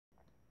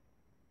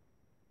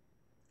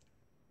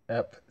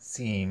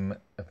Epsim,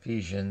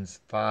 Ephesians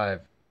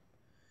 5.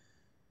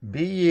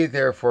 Be ye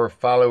therefore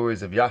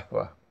followers of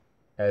Yahweh,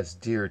 as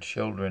dear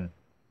children,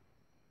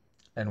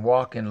 and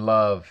walk in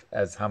love,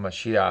 as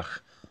Hamashiach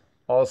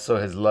also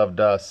has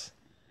loved us,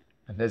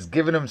 and has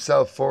given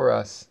himself for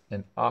us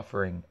an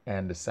offering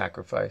and a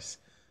sacrifice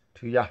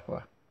to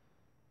Yahweh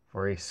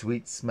for a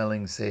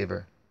sweet-smelling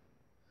savor.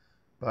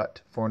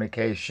 But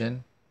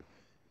fornication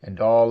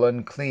and all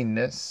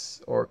uncleanness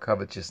or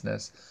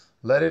covetousness,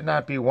 let it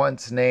not be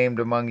once named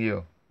among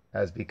you,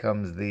 as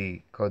becomes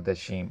the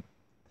Kodeshim,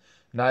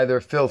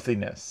 neither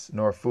filthiness,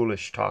 nor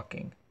foolish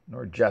talking,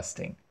 nor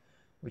jesting,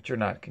 which are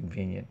not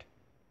convenient,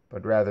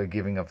 but rather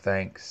giving of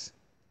thanks.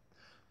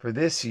 For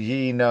this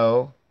ye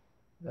know,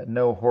 that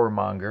no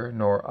whoremonger,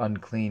 nor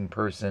unclean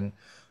person,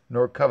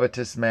 nor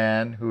covetous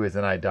man, who is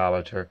an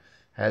idolater,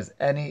 has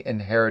any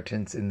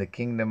inheritance in the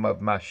kingdom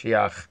of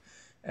Mashiach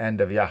and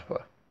of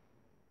Yahweh.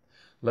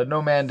 Let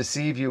no man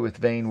deceive you with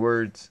vain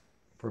words,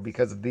 for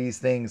because of these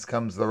things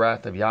comes the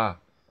wrath of Yah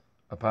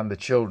upon the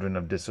children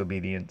of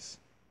disobedience.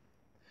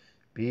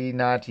 Be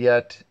not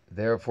yet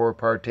therefore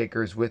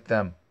partakers with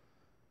them,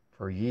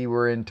 for ye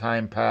were in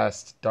time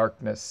past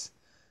darkness,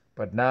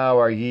 but now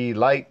are ye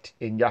light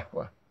in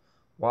Yahweh.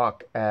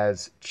 Walk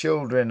as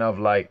children of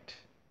light.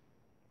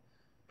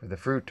 For the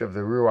fruit of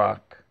the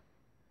Ruach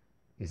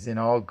is in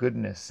all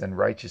goodness and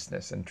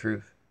righteousness and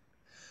truth,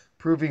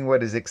 proving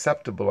what is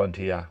acceptable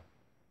unto Yah,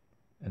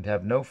 and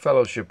have no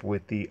fellowship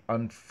with the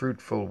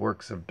unfruitful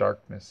works of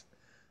darkness,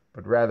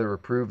 but rather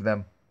reprove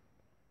them.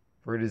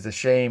 For it is a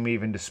shame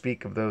even to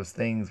speak of those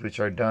things which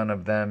are done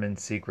of them in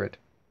secret.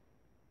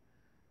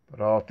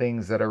 But all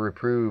things that are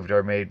reproved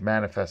are made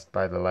manifest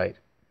by the light.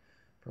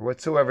 For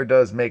whatsoever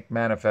does make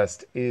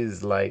manifest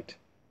is light.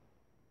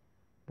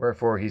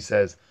 Wherefore he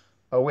says,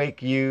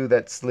 Awake you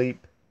that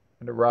sleep,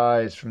 and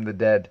arise from the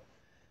dead,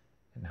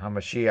 and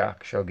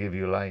Hamashiach shall give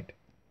you light.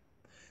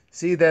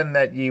 See then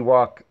that ye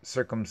walk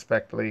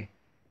circumspectly,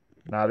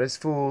 not as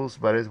fools,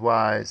 but as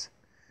wise,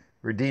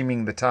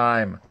 redeeming the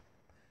time,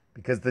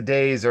 because the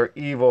days are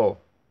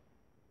evil.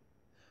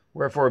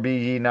 Wherefore be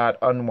ye not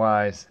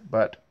unwise,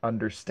 but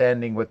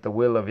understanding what the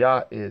will of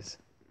Yah is.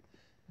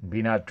 And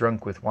be not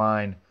drunk with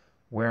wine,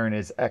 wherein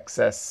is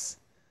excess,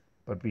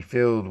 but be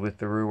filled with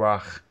the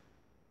Ruach,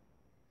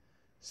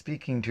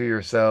 speaking to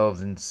yourselves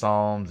in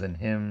psalms and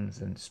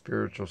hymns and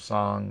spiritual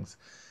songs,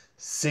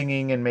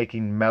 singing and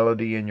making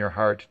melody in your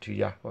heart to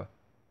Yahweh,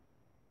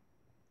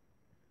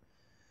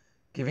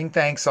 giving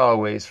thanks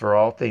always for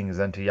all things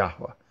unto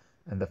Yahweh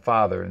and the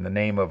Father in the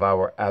name of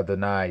our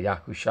Adonai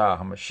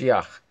Yahushua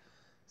HaMashiach,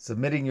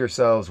 submitting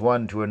yourselves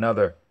one to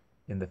another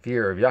in the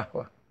fear of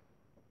Yahweh.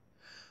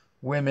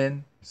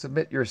 Women,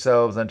 submit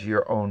yourselves unto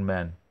your own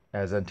men,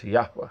 as unto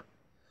Yahweh.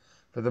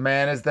 For the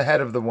man is the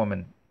head of the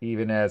woman,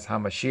 even as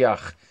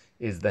Hamashiach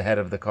is the head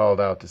of the called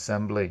out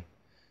assembly,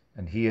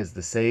 and he is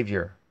the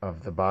Savior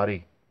of the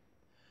body.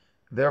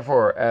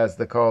 Therefore, as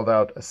the called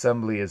out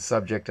assembly is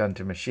subject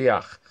unto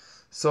Mashiach,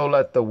 so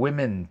let the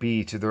women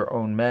be to their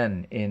own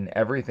men in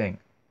everything.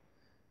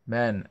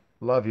 Men,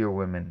 love your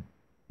women,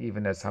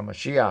 even as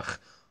Hamashiach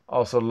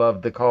also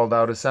loved the called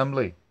out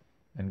assembly,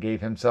 and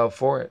gave himself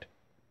for it,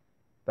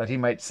 that he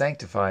might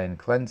sanctify and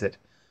cleanse it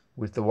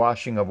with the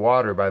washing of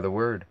water by the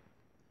word,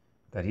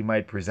 that he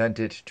might present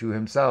it to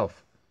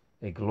himself,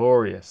 a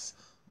glorious,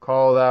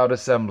 called out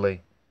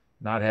assembly,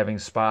 not having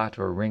spot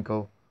or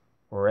wrinkle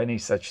or any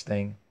such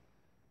thing,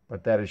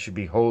 but that it should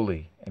be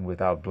holy and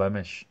without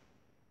blemish.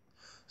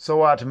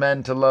 So ought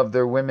men to love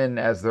their women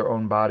as their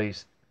own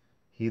bodies.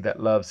 He that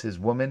loves his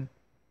woman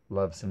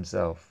loves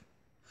himself.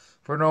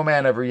 For no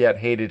man ever yet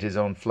hated his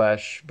own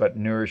flesh, but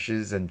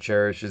nourishes and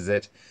cherishes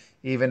it,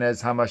 even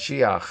as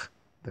Hamashiach,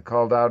 the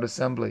called out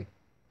assembly.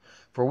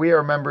 For we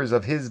are members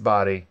of his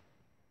body,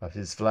 of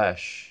his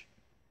flesh,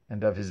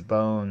 and of his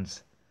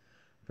bones.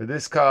 For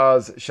this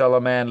cause shall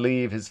a man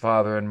leave his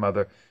father and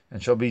mother,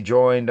 and shall be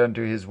joined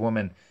unto his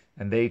woman,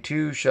 and they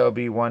two shall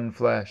be one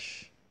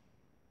flesh.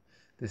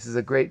 This is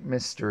a great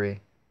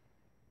mystery,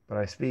 but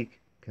I speak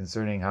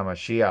concerning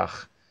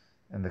Hamashiach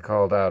and the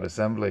called out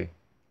assembly.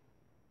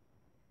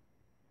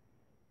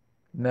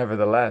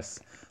 Nevertheless,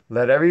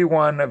 let every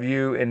one of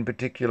you in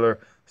particular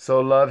so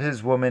love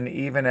his woman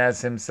even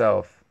as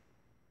himself,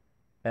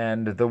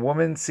 and the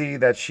woman see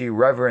that she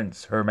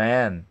reverence her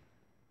man.